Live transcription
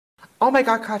Oh my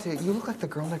God, Katya, you look like the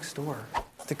girl next door.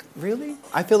 Really?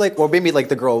 I feel like, well, maybe like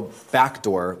the girl back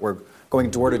door. We're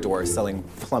going door to door selling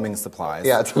plumbing supplies.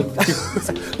 Yeah. Because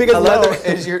leather,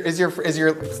 is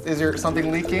your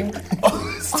something leaking?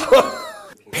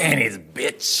 Panties,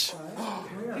 bitch.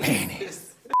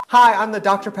 Panties. Hi, I'm the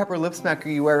Dr. Pepper lip smacker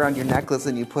you wear around your necklace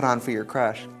and you put on for your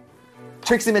crush.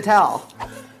 Trixie Mattel.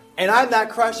 And I'm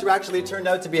that crush who actually turned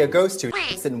out to be a ghost who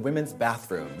in women's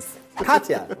bathrooms.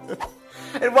 Katya.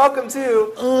 And welcome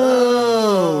to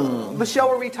the show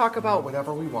where we talk about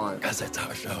whatever we want. Because it's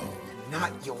our show.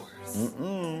 Not yours.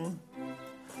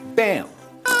 Bam.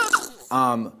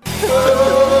 In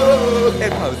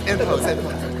pose.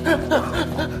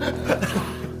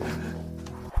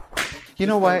 You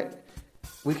know what?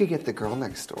 We could get the girl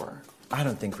next door. I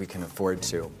don't think we can afford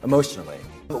to, emotionally.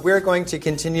 We're going to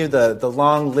continue the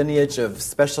long lineage of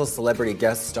special celebrity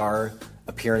guest star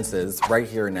appearances right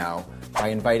here now by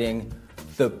inviting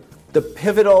the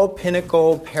pivotal,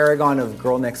 pinnacle, paragon of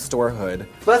girl next doorhood.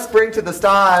 Let's bring to the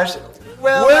stage,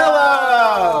 Willam!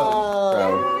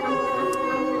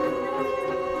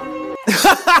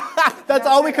 That's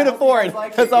all we could afford.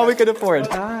 That's all we could afford.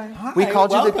 Hi. We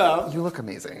called you you look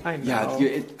amazing. I know.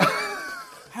 Yeah.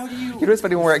 How do you? You know what's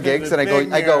funny when we're at gigs and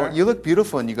I go, you look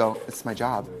beautiful, and you go, it's my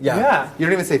job. Yeah. You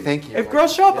don't even say thank you. If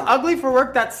girls show up ugly for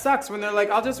work, that sucks. When they're like,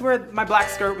 I'll just wear my black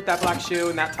skirt with that black shoe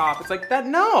and that top. It's like that.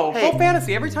 No, full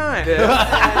fantasy every time.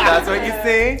 That's what you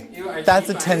see. That's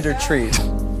a tender treat.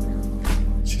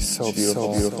 She's so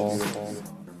beautiful.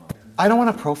 I don't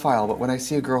want to profile, but when I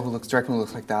see a girl who looks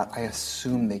like that, I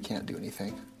assume they can't do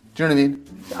anything. Do you know what I mean?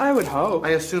 I would hope.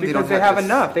 I assume because they have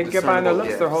enough. They can get by on their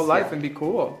looks their whole life and be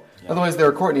cool. Yeah. Otherwise,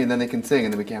 they're Courtney, and then they can sing,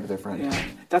 and then we can't be their friend. Yeah.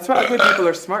 That's why ugly people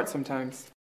are smart sometimes.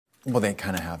 Well, they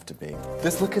kind of have to be.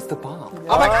 This look is the bomb.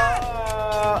 Oh my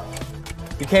God!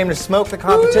 You came to smoke the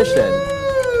competition.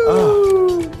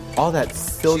 Oh, all that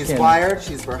silken. She's wired.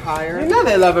 She's for hire. You know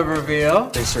they love a reveal.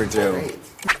 They sure do. Great.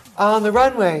 On the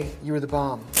runway, you were the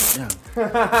bomb. Yeah.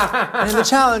 And in the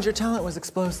challenge, your talent was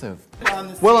explosive.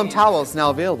 Willam towels now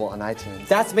available on iTunes.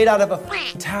 That's made out of a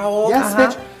towel. Yes,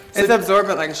 bitch. It's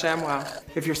absorbent like a ShamWow.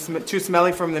 If you're too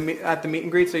smelly from at the meet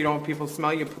and greet, so you don't want people to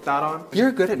smell you, put that on.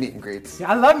 You're good at meet and greets. Yeah,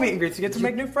 I love meet and greets. You get to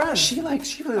make new friends. She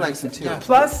really likes them too. Yeah.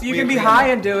 Plus, you can be high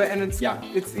and do it, and it's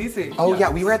easy. Oh yeah,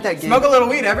 we were at that gig. Smoke a little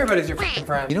weed. Everybody's your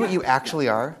friend. You know what you actually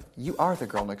are? You are the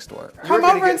girl next door. Come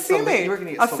over and see me.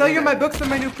 I'll sell you my books and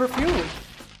my new perfume.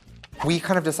 We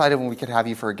kind of decided when we could have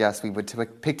you for a guest, we would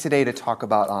pick today to talk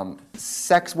about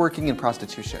sex working and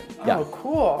prostitution. Yeah. Oh,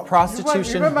 cool.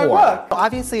 Prostitution you read my whore. book.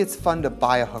 Obviously, it's fun to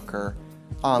buy a hooker.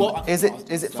 Is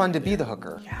it fun to be the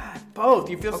hooker? Yeah, both.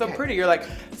 You feel so pretty. You're like,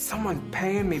 someone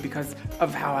paying me because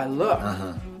of how I look.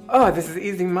 Oh, this is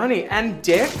easy money. And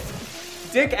dick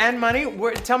and money.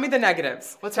 Tell me the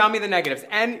negatives. Tell me the negatives.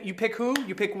 And you pick who,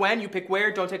 you pick when, you pick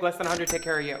where. Don't take less than 100, take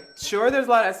care of you. Sure, there's a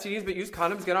lot of STDs, but use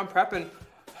condoms, get on PrEP, and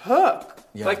hook.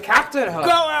 Yeah. Like Captain Hook. Go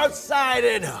outside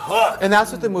and hook. And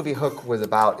that's what the movie Hook was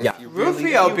about. Yeah.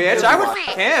 Rufio, bitch. I would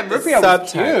him. Rufio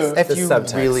was cute. If you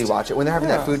really watch it, when they're having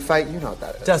that food fight, you know what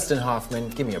that is. Dustin Hoffman,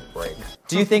 give me a break.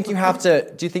 Do you think you have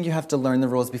to learn the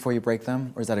rules before you break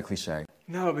them, or is that a cliche?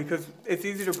 No, because it's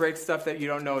easy to break stuff that you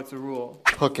don't know it's a rule.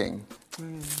 Hooking. Do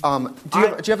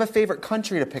you have a favorite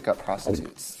country to pick up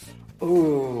prostitutes?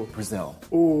 Ooh, Brazil.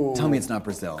 Ooh. Tell me it's not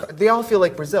Brazil. They all feel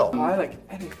like Brazil. Oh, I like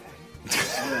anything.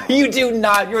 You do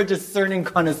not. You're a discerning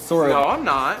connoisseur. No, I'm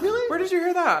not. Really? Where did you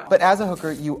hear that? But as a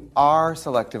hooker, you are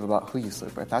selective about who you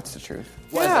sleep with. That's the truth.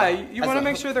 Yeah, you want to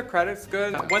make sure their credit's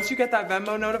good. Once you get that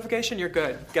Venmo notification, you're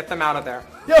good. Get them out of there.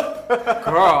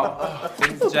 Girl,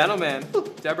 ladies and gentlemen,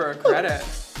 Deborah Credit.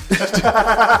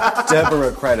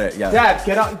 Deborah Credit, yeah. Deb,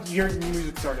 get on. Your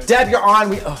music started. Deb, you're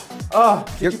on. Wrong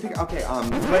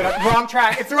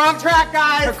track. It's the wrong track,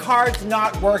 guys. Her card's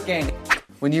not working.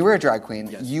 When you were a drag queen,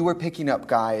 you were picking up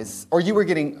guys, or you were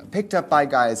getting picked up by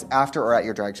guys after or at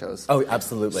your drag shows. Oh,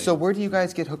 absolutely. So where do you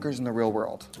guys get hookers in the real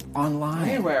world? Online.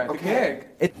 Anywhere, the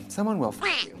gig. Someone will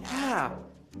f*** you. Yeah.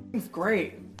 It's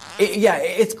great.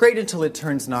 It's great until it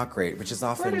turns not great, which is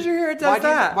often... Where did you hear it does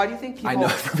that? Why do you think people... I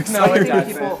know. No, it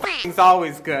doesn't. It's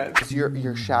always good.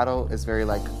 Your shadow is very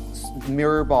like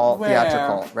mirror ball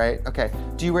theatrical, right? Okay.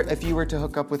 If you were to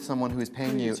hook up with someone who is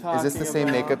paying you, is this the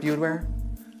same makeup you would wear?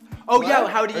 Oh, yeah,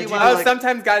 how do you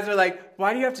sometimes guys are like,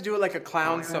 why do you have to do it like a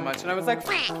clown so much? And I was like,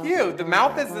 f*** you, the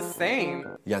mouth is the same.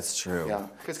 Yeah, it's true. Yeah.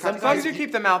 As long as you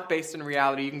keep the mouth based in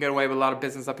reality, you can get away with a lot of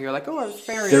business up here. Like, oh, it's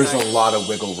very There's nice. a lot of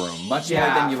wiggle room, much more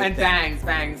than you would and think.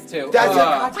 bangs too. That's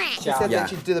she said that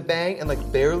she did a bang and like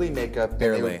barely makeup.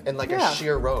 Barely. And a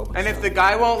sheer robe. And if the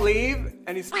guy won't leave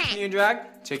and he's f***ing you in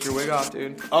drag, take your wig off,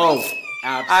 dude. Oh,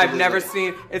 Absolutely. I've never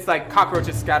seen. It's like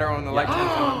cockroaches scatter when the light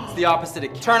turns on. It's the opposite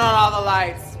of Turn on all the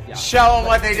lights. Yeah. Show them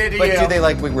what they did to But you. do they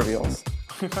like wig reveals?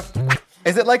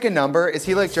 Is it like a number? Is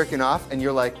he like jerking off and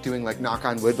you're like doing like knock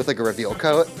on wood with like a reveal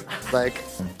coat? Like,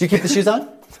 do you keep the shoes on?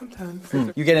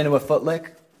 Sometimes. You get into a foot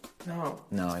lick? No.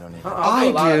 No, I don't need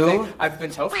I do. I've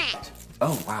been toe f***ed.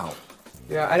 Oh, wow.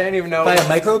 Yeah, I didn't even know. By a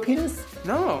micro penis?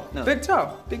 No, big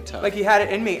toe. Big toe. Like he had it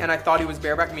in me, and I thought he was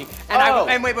barebacking me. And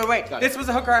and wait. This was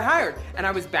a hooker I hired, and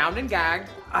I was bound and gagged.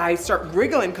 I start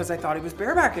wriggling because I thought he was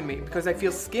barebacking me because I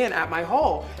feel skin at my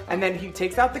hole. And then he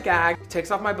takes out the gag,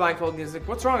 takes off my blindfold, and he's like,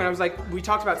 "What's wrong?" And I was like, "We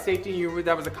talked about safety. We were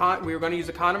going to use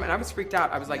a condom," and I was freaked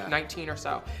out. I was like 19 or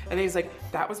so, and then he's like,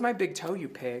 "That was my big toe, you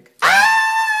pig."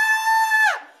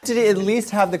 Did he at least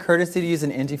have the courtesy to use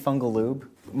an antifungal lube?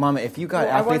 Mama, if you got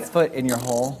athlete's foot in your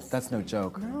hole, that's no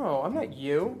joke. No, I'm not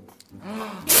you.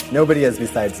 Nobody is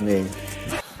besides me.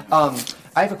 I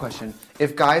have a question.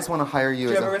 If guys want to hire you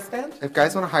Do you have a wristband? If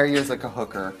guys want to hire you as like a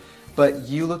hooker, but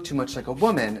you look too much like a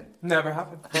woman. Never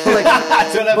happened.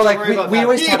 But like, we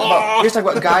always talk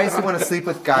about guys who want to sleep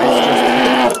with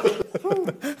guys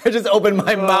just I just opened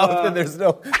my mouth and there's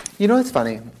no... You know what's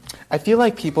funny? I feel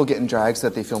like people get in drag so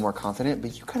that they feel more confident,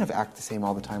 but you kind of act the same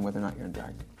all the time whether or not you're in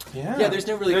drag. Yeah, there's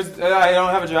no really... I don't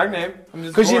have a drag name.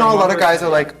 Because you know a lot of guys are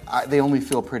like, they only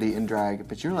feel pretty in drag,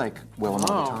 but you're like Willam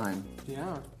all the time.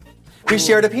 Yeah. We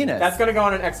shared a penis. That's going to go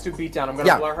on an X2 beatdown. I'm going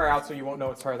to blur her out so you won't know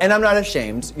it's her. And I'm not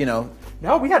ashamed, you know.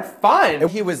 No, we had fun.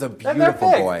 He was a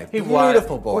beautiful boy. He was.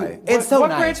 Beautiful boy. It's so what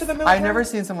nice. branch of the military? I've never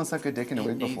seen someone suck a dick in a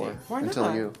wig before.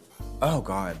 Until you. Oh,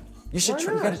 God. You should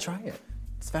try. You got to try it.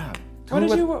 It's fab. What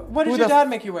did your dad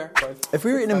make you wear? If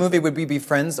we were in a movie, would we be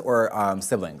friends or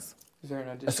siblings? Is there an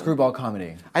audition? A screwball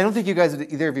comedy. I don't think you guys,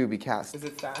 either of you would be cast. Is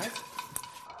it sad?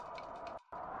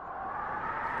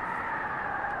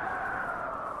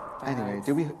 Anyway,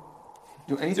 did we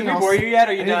do anything else? Did we bore you yet?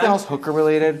 Are you anything done? else hooker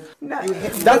related? No.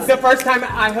 That's the first time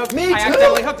I hooked. Me too. I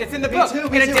accidentally hooked. It's in the book. too,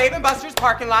 In a Dave & Buster's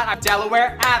parking lot on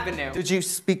Delaware Avenue. Did you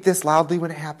speak this loudly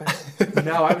when it happened?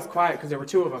 No, I was quiet because there were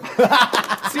two of them.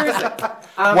 Seriously.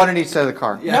 One on each side of the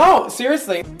car. Yeah. No,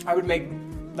 seriously. I would make,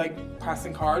 like,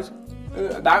 passing cars.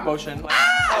 That motion. Like,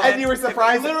 And you were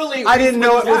surprised? Literally. I didn't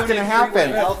know it was going to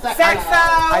happen. Sex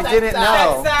out! I didn't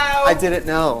know. Sex out! I didn't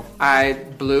know. I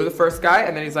blew the first guy,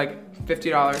 and then he's like,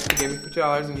 $50. He gave me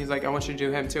 $50, and he's like, I want you to do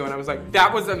him too. And I was like,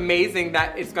 that was amazing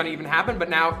that it's gonna even happen, but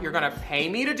now you're gonna pay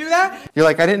me to do that? You're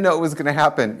like, I didn't know it was going to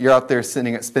happen. You're out there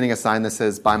spinning a sign that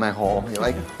says, buy my hole. You're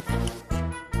like,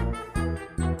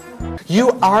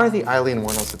 you are the Eileen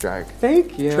Wuornos of drag.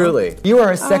 Thank you. Truly. You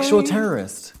are a sexual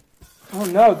terrorist. Oh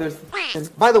no, there's...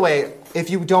 By the way, if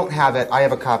you don't have it, I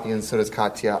have a copy, and so does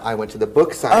Katya. I went to the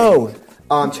book signing. Oh.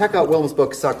 Check out Willam's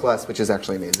book, Suck Less, which is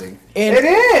actually amazing. And, It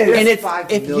is! And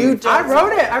if you I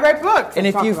wrote it. I write books. And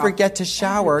if you forget to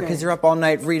shower because you're up all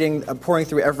night reading, pouring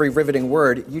through every riveting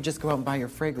word, you just go out and buy your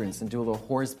fragrance and do a little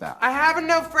horse bath. I have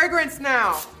no fragrance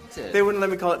now. They wouldn't let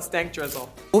me call it stank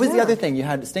drizzle. What was the other thing? You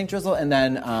had stink drizzle and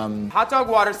then Hot dog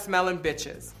water smelling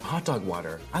bitches. hot dog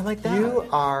water. I like that. You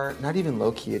are not even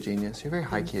low-key a genius. You're very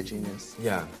high-key a genius.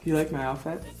 Yeah. You like my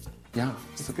outfit? Yeah.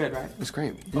 It's good, right? It's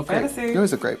great. Well, Great. fantasy. You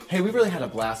always look great. Hey, we really had a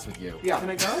blast with you. Yeah. Can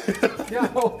I go? Yeah.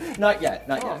 No, not yet.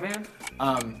 Not Oh, yet.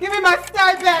 man. Give me my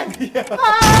stipend!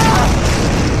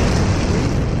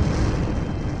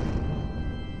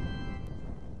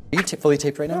 Are you fully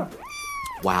taped right now?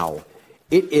 Wow.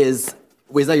 It is.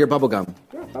 Is that your bubble gum?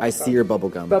 I see your bubble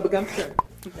gum. Bubblegum shirt.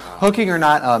 Hooking or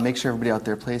not, make sure everybody out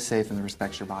there plays safe and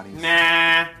respects your bodies.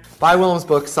 Nah. Buy Willam's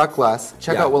book, Suck Less.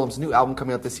 Check Yeah. out Willam's new album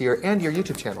coming out this year and your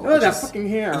YouTube channel. Oh, which that is- fucking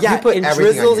hair. Yeah, put and everything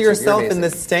on drizzle YouTube. You're yourself in the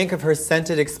amazing. stank of her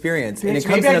scented experience. And it Bitch,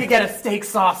 comes maybe I in could a, get a steak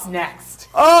sauce next.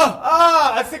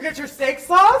 Oh! A signature steak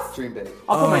sauce? Dream big.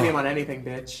 I'll put my name on anything,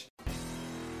 bitch.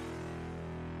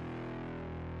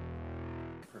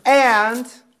 And...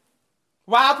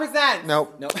 Wow presents.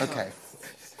 Nope. Okay.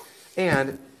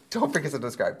 And don't forget to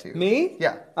subscribe to. Me?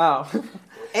 Yeah. Oh.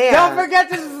 And... Don't forget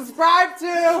to subscribe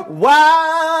to.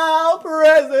 Wow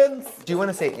presents! Do you want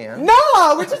to say and?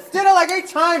 No, we just did it like 8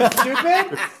 times,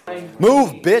 stupid.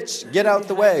 Move, bitch! Get out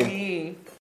the way.